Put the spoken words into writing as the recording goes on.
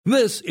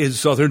This is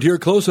Southern Tier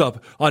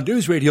Close-Up on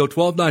News Radio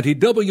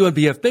 1290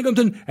 WNBF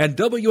Binghamton and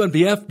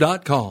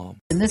WNBF.com.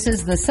 And this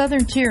is the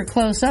Southern Tier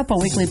Close-Up, a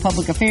weekly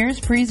public affairs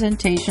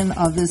presentation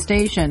of the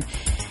station.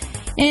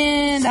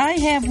 And I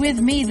have with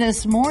me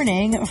this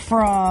morning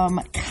from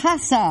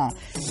CASA,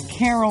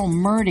 Carol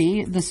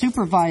Murdie, the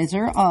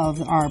supervisor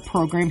of our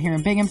program here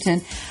in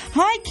Binghamton.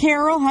 Hi,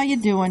 Carol. How you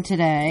doing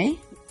today?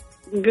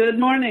 Good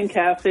morning,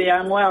 Kathy.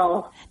 I'm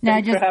well.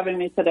 Thanks for having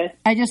me today.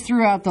 I just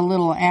threw out the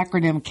little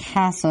acronym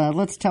CASA.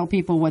 Let's tell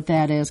people what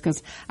that is,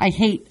 because I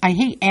hate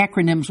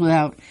acronyms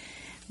without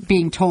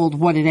being told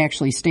what it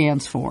actually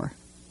stands for.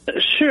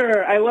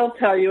 Sure, I will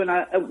tell you,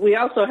 and we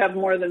also have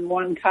more than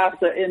one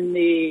CASA in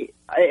the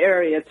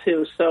area,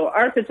 too. So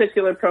our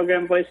particular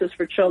program, Voices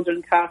for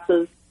Children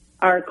CASAs,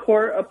 are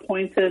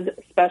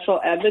court-appointed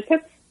special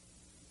advocates,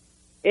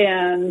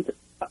 and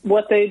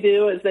what they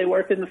do is they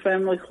work in the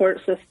family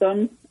court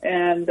system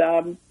and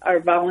are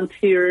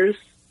volunteers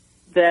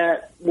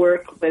that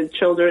work with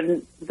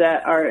children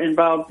that are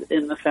involved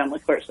in the family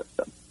court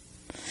system.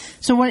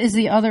 So what is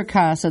the other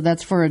CASA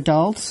that's for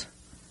adults?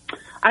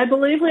 I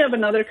believe we have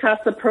another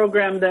CASA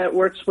program that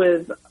works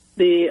with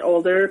the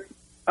older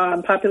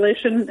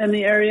population in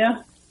the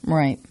area.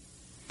 Right.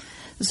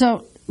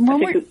 So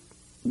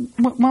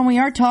when we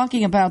are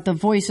talking about the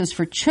Voices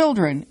for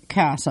Children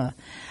CASA,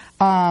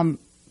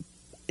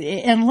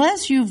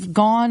 unless you've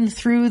gone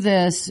through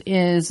this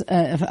as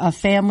a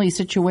family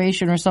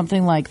situation or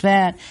something like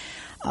that,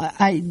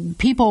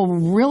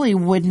 people really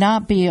would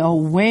not be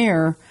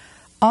aware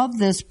of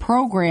this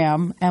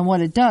program and what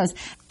it does.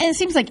 And it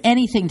seems like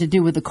anything to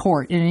do with the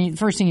court, and the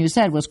first thing you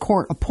said was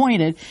court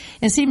appointed.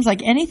 It seems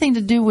like anything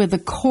to do with the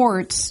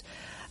courts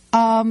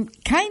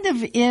kind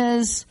of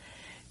is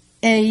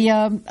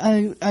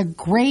a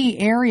gray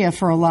area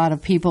for a lot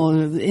of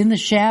people, in the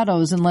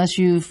shadows, unless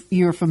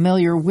you're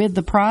familiar with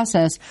the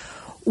process.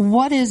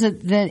 What is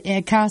it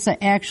that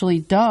CASA actually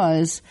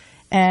does,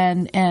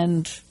 and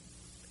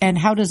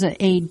how does it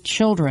aid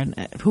children?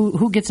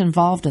 Who gets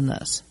involved in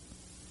this?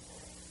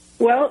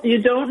 Well,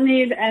 you don't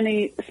need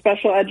any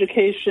special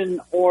education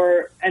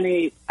or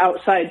any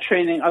outside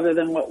training other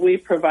than what we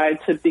provide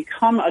to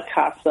become a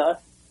CASA.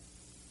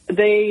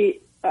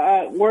 They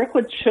work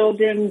with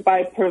children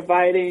by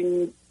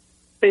providing,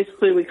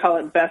 basically we call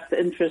it best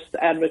interest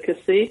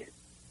advocacy.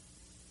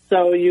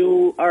 So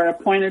you are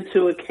appointed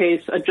to a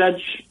case. A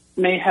judge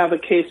may have a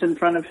case in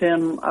front of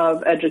him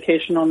of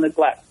educational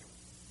neglect,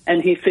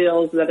 and he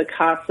feels that a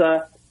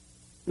CASA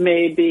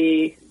may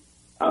be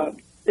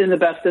in the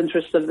best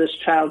interest of this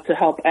child to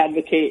help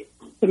advocate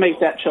to make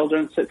that child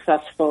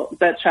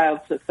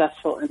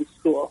successful in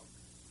school.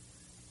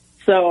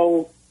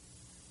 So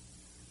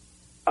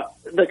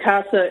the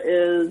CASA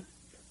is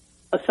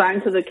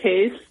assigned to the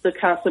case. The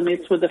CASA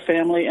meets with the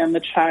family and the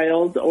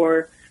child,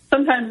 or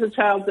sometimes the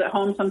child's at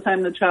home,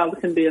 sometimes the child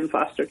can be in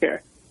foster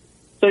care.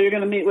 So you're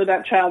going to meet with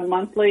that child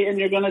monthly, and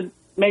you're going to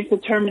make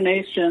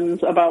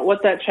determinations about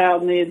what that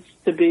child needs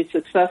to be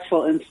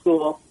successful in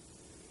school,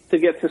 to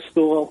get to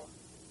school,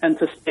 and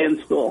to stay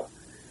in school.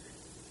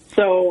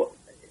 So,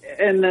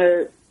 and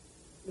the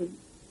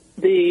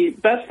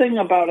best thing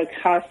about a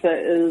CASA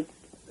is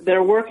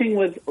they're working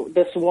with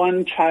this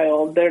one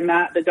child. They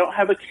don't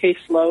have a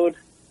caseload.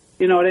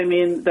 You know what I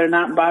mean? They're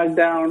not bogged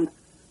down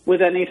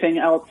with anything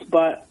else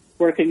but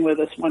working with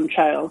this one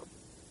child.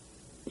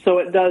 So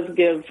it does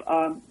give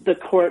the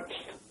courts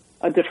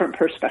a different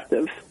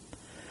perspective.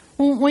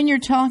 When you're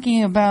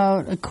talking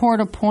about a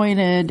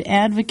court-appointed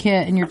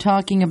advocate and you're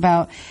talking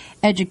about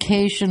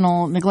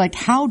educational neglect,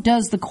 how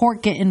does the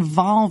court get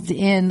involved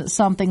in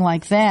something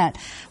like that?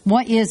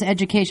 What is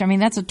education? I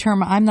mean, that's a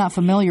term I'm not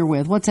familiar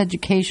with. What's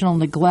educational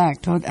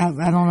neglect? I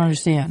don't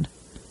understand.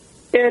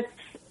 It's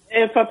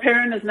if a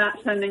parent is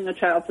not sending a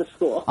child to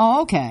school.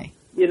 Oh, okay.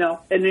 You know,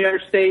 in New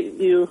York State,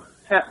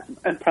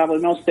 and probably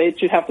most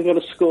states, you have to go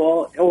to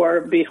school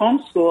or be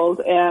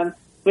homeschooled. And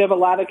we have a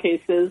lot of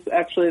cases,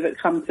 actually, that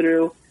come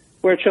through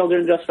where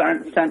children just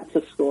aren't sent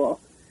to school.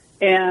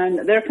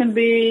 And there can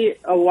be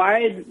a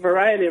wide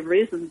variety of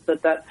reasons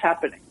that that's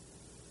happening.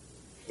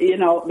 You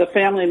know, the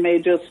family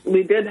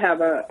we did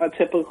have a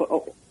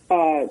typical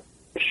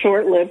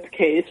short-lived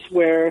case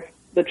where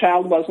the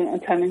child wasn't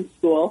attending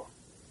school,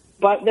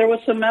 but there was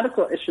some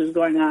medical issues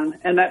going on,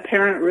 and that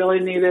parent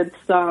really needed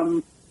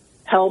some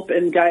help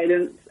and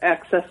guidance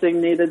accessing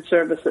needed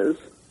services.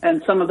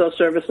 And some of those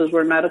services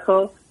were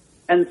medical,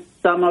 and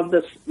some of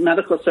the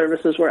medical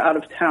services were out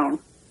of town.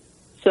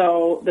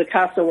 So the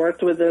CASA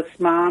worked with this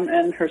mom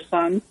and her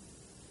son,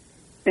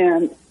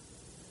 and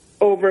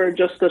over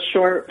just a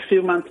short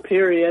few-month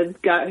period,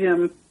 got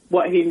him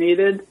what he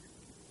needed.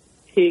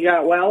 He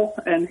got well,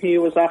 and he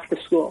was off to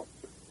school.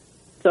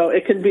 So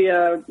it can be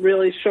a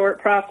really short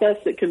process.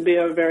 It can be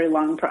a very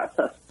long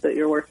process that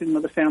you're working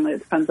with a family. It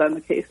depends on the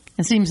case.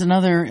 It seems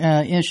another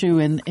issue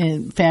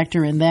and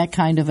factor in that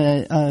kind of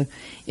a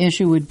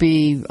issue would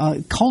be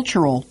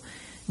cultural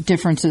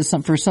differences.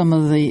 For some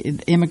of the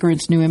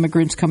new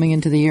immigrants coming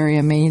into the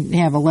area may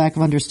have a lack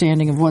of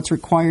understanding of what's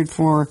required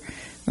for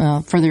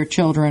their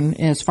children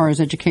as far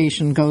as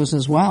education goes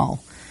as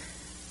well.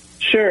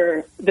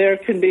 Sure. There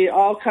can be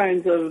all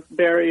kinds of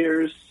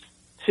barriers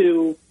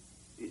to,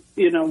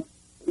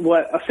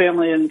 what a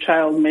family and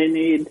child may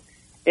need.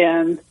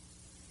 And,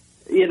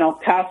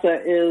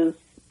 CASA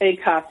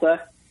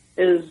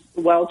is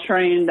well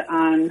trained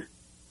on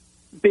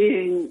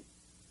being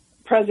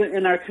present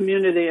in our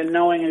community and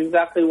knowing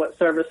exactly what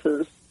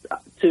services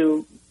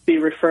to be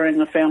referring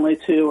a family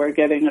to or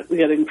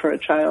getting for a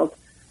child.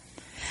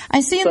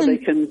 I see.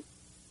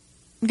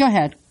 Go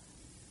ahead.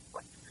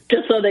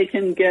 Just so they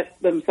can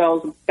get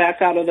themselves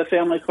back out of the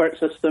family court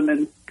system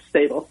and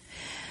stable.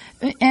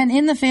 And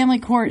in the family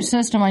court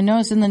system, I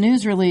noticed in the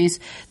news release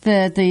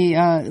that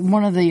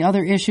one of the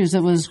other issues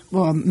that was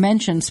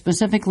mentioned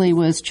specifically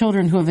was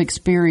children who have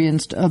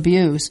experienced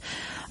abuse.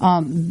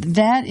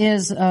 That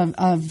is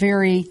a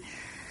very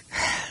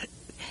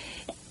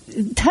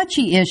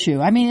touchy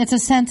issue. I mean, it's a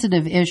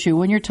sensitive issue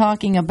when you're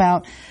talking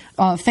about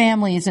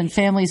families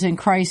in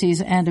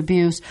crises and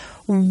abuse.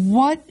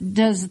 What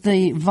does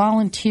the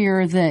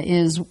volunteer that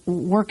is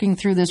working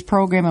through this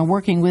program and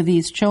working with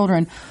these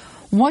children,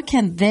 what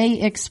can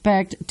they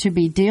expect to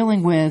be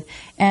dealing with?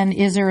 And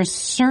is there a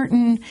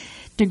certain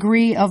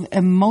degree of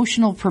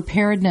emotional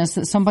preparedness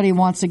that somebody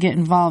wants to get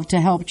involved to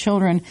help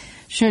children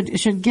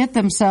should get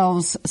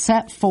themselves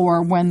set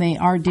for when they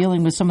are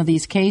dealing with some of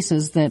these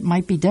cases that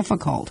might be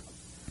difficult?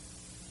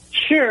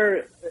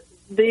 Sure.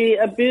 The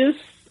abuse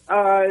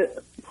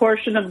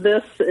portion of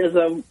this is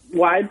a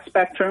wide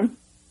spectrum.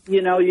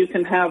 You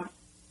can have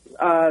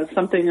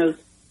something as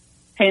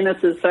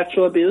heinous as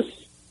sexual abuse,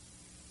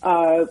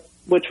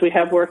 which we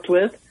have worked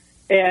with,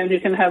 and you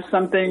can have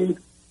something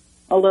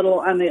a little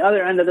on the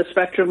other end of the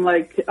spectrum,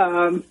 like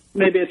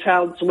maybe a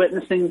child's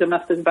witnessing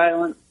domestic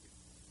violence.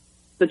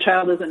 The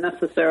child isn't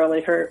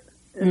necessarily hurt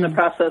in the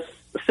process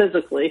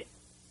physically,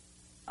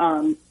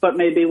 but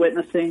maybe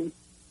witnessing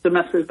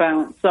domestic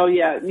violence. So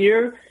yeah,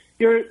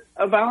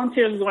 a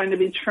volunteer is going to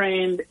be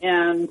trained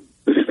and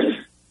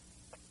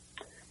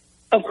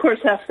of course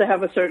has to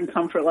have a certain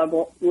comfort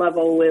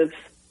level with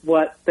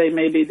what they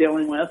may be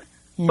dealing with.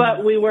 Yeah.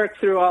 But we work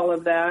through all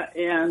of that,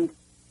 and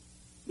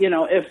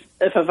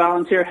if a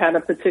volunteer had a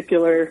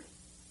particular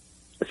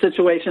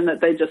situation that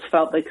they just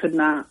felt they could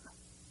not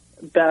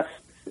best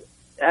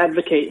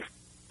advocate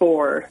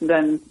for,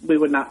 then we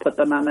would not put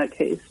them on that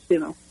case,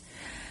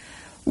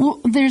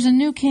 Well, there's a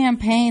new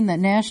campaign that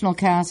National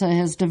CASA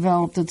has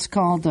developed. It's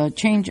called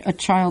Change a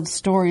Child's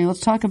Story.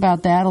 Let's talk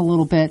about that a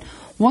little bit.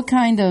 What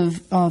kind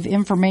of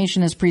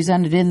information is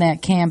presented in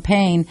that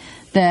campaign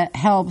that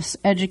helps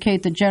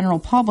educate the general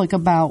public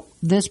about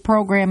this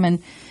program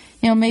and,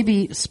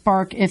 maybe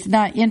spark, if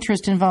not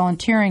interest in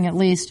volunteering, at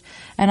least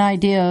an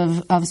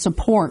idea of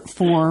support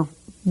for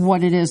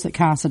what it is that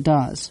CASA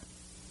does?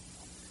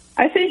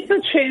 I think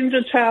the Change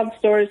a Child's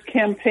Stories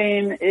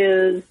campaign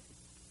is,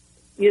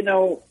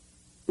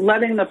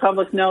 letting the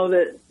public know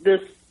that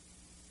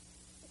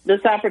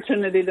this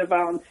opportunity to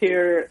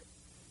volunteer,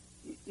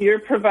 you're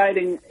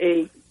providing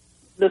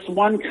this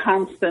one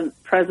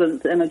constant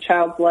presence in a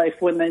child's life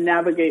when they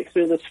navigate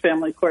through this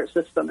family court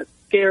system. It's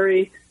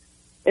scary.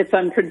 It's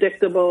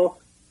unpredictable.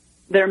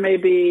 There may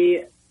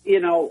be,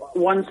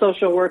 one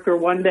social worker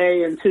one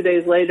day and 2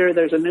 days later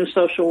there's a new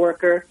social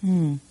worker.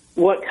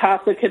 What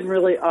CASA can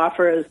really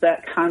offer is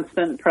that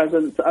constant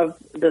presence of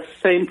the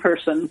same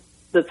person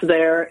that's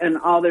there, and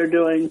all they're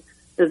doing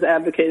is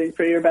advocating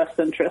for your best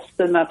interest,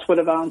 and that's what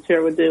a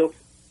volunteer would do.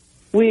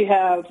 We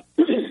have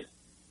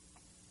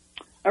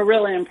a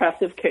really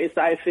impressive case,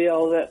 I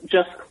feel, that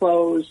just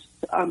closed.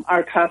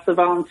 Our CASA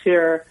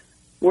volunteer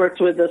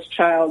worked with this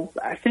child.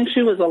 I think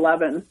she was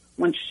 11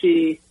 when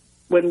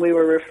we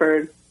were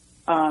referred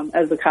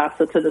as a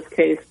CASA to this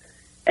case,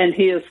 and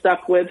he has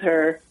stuck with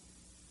her.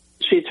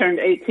 She turned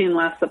 18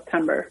 last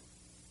September.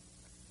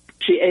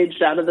 She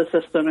aged out of the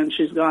system, and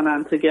she's gone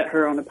on to get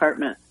her own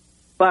apartment.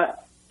 But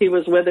he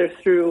was with her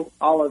through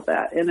all of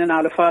that, in and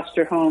out of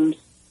foster homes,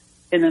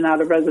 in and out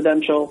of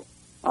residential,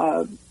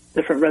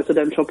 different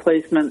residential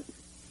placements.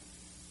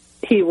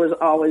 He was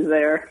always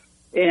there,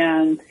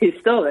 and he's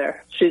still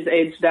there. She's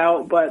aged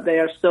out, but they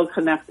are still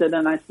connected,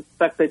 and I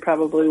suspect they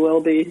probably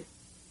will be,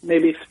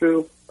 maybe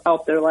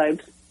throughout their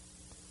lives.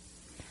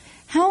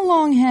 How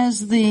long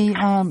has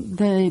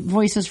the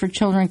Voices for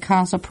Children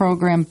CASA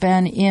program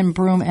been in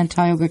Broome and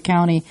Tioga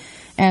County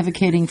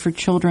advocating for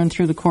children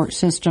through the court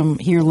system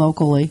here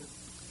locally?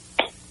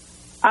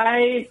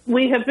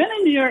 We have been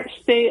in New York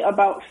State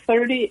about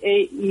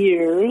 38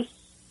 years,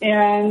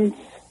 and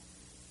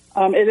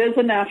it is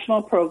a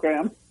national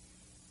program.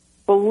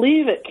 I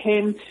believe it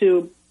came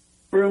to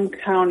Broome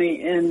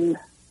County in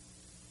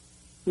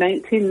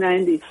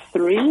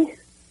 1993.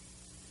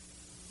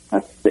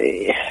 Let's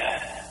see.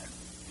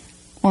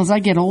 Well, as I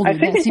get older, I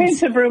think it came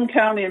to Broome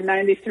County in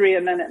 93,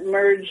 and then it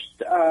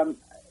merged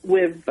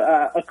with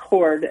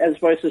Accord as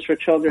Voices for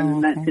Children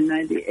in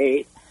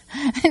 1998.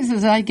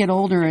 As I get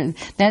older,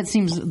 that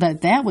seems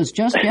that was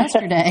just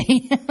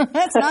yesterday.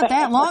 That's not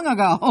that long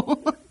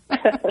ago.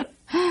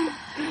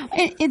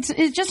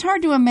 It's just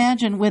hard to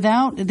imagine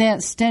without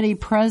that steady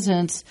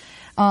presence,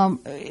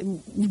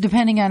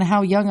 depending on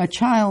how young a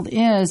child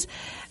is,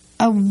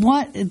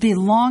 what the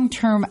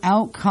long-term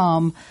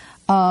outcome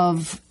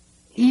of,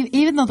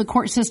 even though the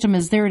court system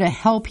is there to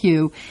help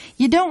you,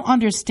 you don't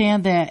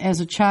understand that as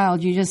a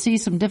child. You just see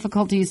some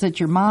difficulties that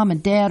your mom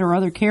and dad or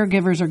other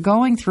caregivers are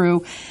going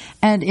through,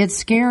 and it's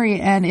scary,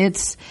 and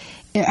it's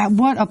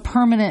what a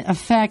permanent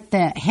effect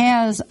that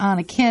has on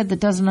a kid that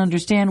doesn't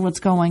understand what's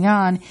going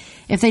on.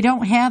 If they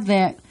don't have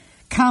that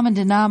common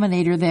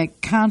denominator,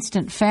 that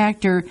constant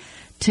factor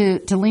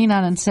to lean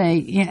on and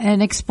say,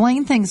 and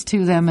explain things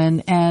to them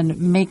and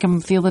make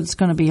them feel that it's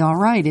going to be all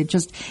right. It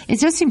just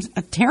seems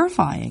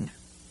terrifying.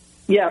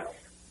 Yes,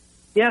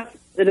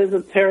 it is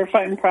a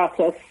terrifying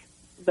process.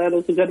 That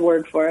is a good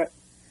word for it.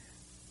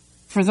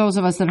 For those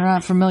of us that are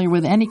not familiar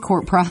with any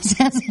court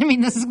process, I mean,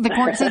 the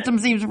court system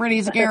seems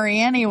pretty scary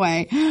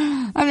anyway.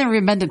 I've never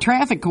even been to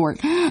traffic court.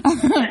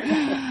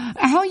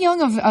 How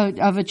young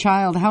of a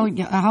child,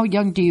 how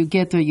young do you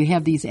get that you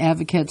have these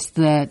advocates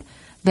that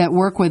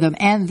work with them?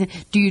 And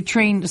do you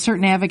train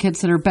certain advocates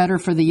that are better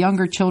for the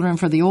younger children,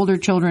 for the older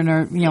children,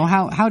 or,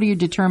 how do you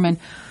determine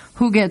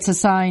who gets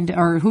assigned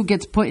or who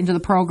gets put into the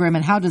program,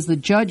 and how does the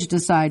judge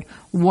decide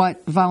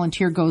what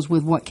volunteer goes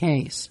with what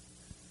case?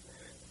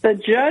 The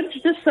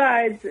judge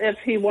decides if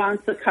he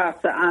wants a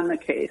CASA on the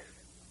case.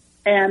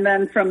 And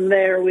then from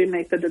there, we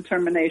make the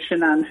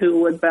determination on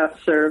who would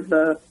best serve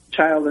the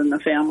child and the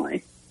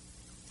family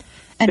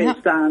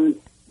based on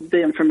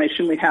the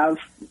information we have,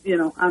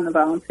 on the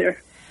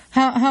volunteer.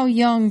 How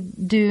young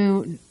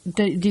do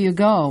you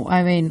go?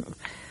 I mean,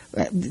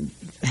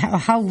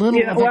 how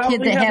little of a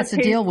kid that has to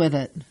deal with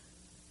it?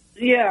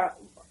 Yeah,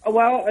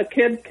 well, a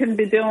kid can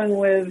be dealing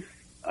with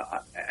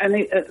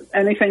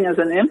anything as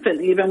an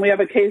infant. Even we have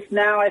a case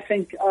now. I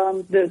think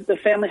the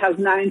family has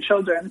 9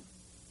 children,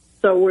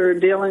 so we're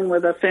dealing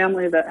with a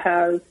family that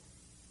has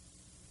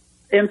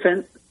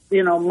infants,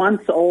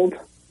 months old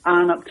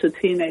on up to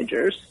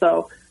teenagers.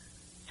 So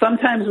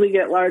sometimes we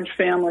get large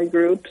family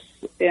groups,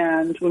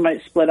 and we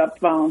might split up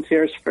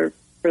volunteers for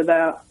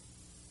that.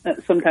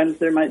 Sometimes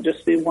there might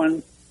just be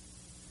one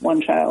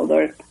child,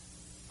 or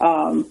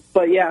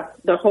but yeah,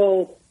 the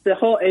whole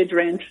age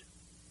range,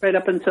 right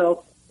up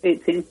until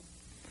 18.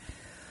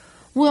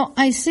 Well,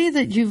 I see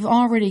that you've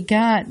already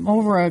got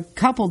over a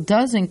couple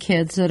dozen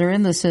kids that are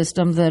in the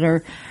system that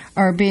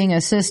are being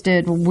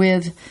assisted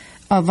with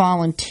a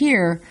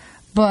volunteer,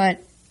 but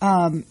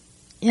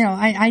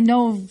I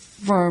know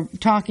for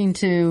talking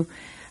to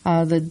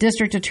the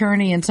district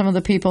attorney and some of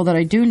the people that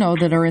I do know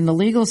that are in the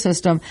legal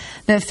system,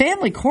 that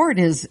family court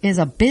is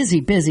a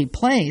busy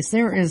place.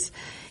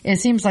 It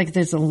seems like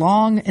it's a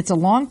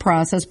long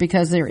process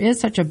because there is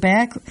such a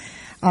back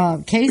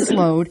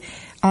caseload.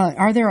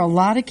 Are there a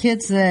lot of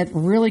kids that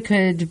really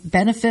could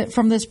benefit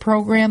from this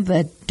program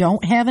that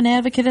don't have an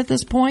advocate at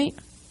this point?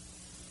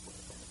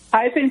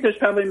 I think there's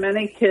probably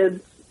many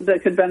kids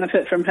that could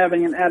benefit from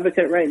having an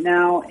advocate right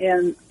now,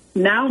 and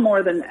now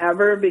more than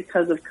ever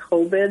because of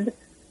COVID.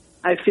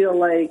 I feel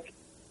like,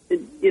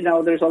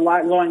 there's a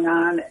lot going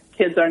on.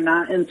 Kids are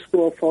not in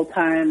school full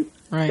time.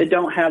 Right. They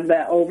don't have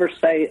that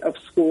oversight of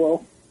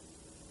school,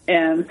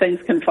 and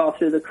things can fall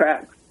through the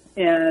cracks.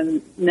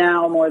 And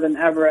now more than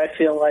ever, I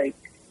feel like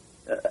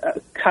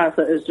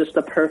CASA is just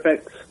a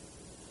perfect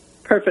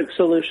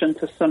solution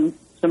to some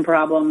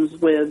problems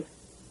with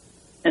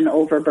an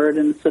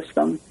overburdened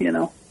system,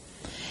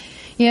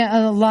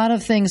 Yeah, a lot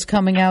of things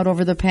coming out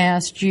over the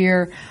past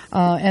year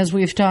as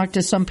we've talked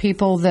to some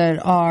people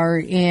that are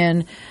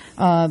in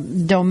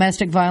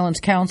domestic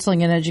violence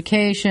counseling and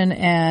education,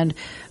 and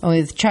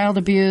with child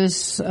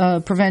abuse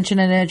prevention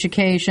and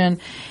education,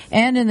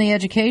 and in the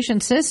education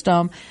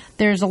system.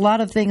 There's a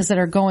lot of things that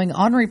are going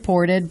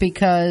unreported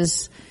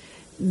because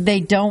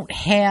they don't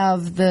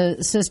have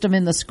the system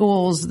in the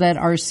schools that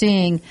are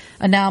seeing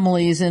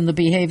anomalies in the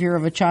behavior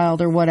of a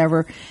child or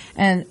whatever.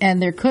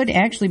 And there could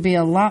actually be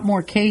a lot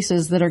more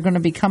cases that are going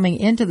to be coming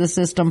into the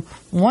system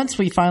once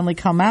we finally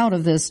come out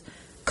of this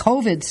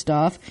COVID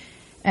stuff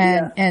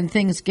and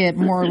things get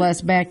more or less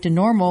back to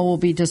normal. We'll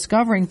be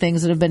discovering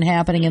things that have been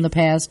happening in the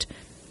past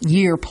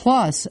year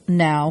plus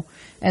now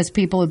as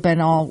people have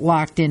been all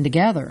locked in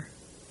together.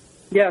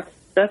 Yes,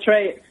 that's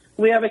right.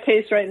 We have a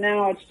case right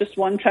now. It's just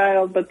one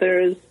child, but there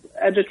is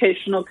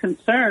educational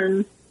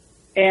concerns,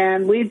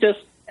 and we just,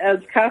 as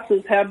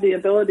CASAs, have the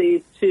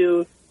ability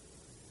to,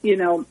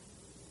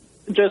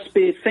 just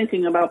be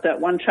thinking about that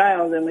one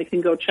child, and we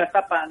can go check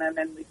up on him,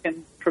 and we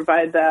can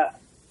provide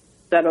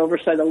that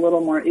oversight a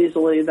little more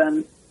easily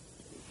than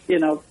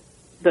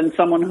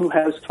someone who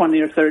has 20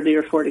 or 30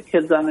 or 40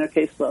 kids on their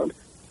caseload.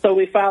 So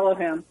we follow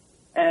him,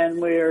 and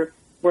we're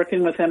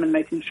working with him and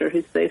making sure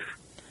he's safe.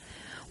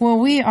 Well,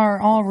 we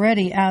are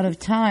already out of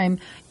time.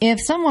 If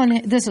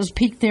this has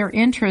piqued their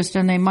interest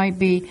and they might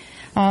be,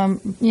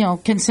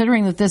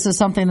 considering that this is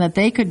something that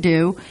they could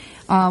do,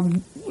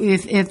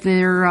 if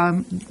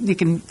they're, you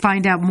can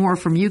find out more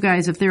from you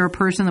guys if they're a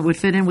person that would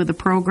fit in with the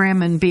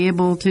program and be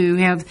able to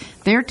have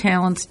their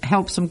talents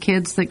help some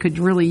kids that could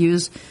really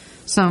use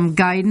some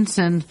guidance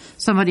and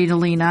somebody to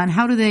lean on.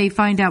 How do they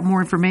find out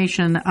more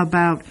information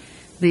about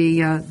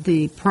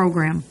the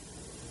program?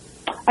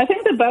 I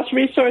think the best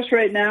resource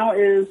right now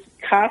is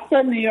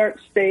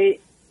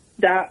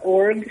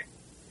CASANewYorkState.org.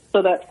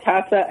 So that's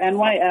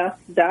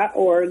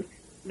CASANYS.org.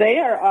 They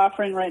are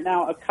offering right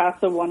now a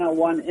CASA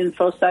 101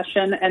 info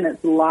session, and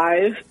it's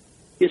live.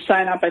 You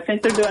sign up. I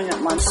think they're doing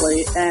it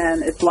monthly,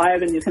 and it's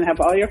live, and you can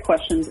have all your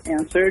questions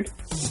answered.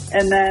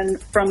 And then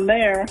from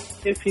there,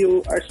 if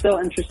you are still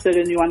interested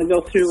and you want to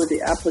go through with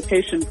the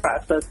application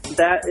process,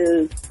 that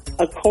is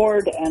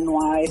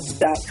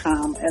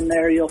accordny.com, and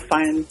there you'll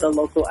find the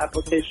local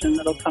application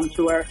that'll come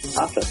to our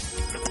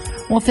office.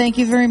 Well, thank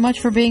you very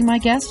much for being my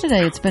guest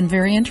today. It's been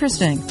very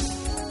interesting.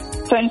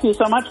 Thank you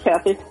so much,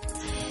 Kathy.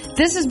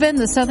 This has been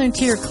the Southern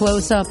Tier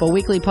Close-Up, a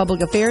weekly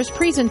public affairs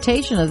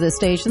presentation of this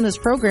station. This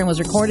program was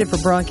recorded for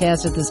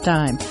broadcast at this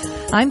time.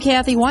 I'm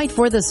Kathy Whyte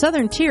for the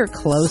Southern Tier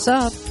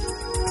Close-Up.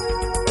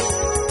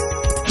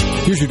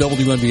 Here's your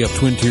WNBF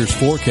Twin Tiers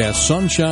forecast. Sunshine.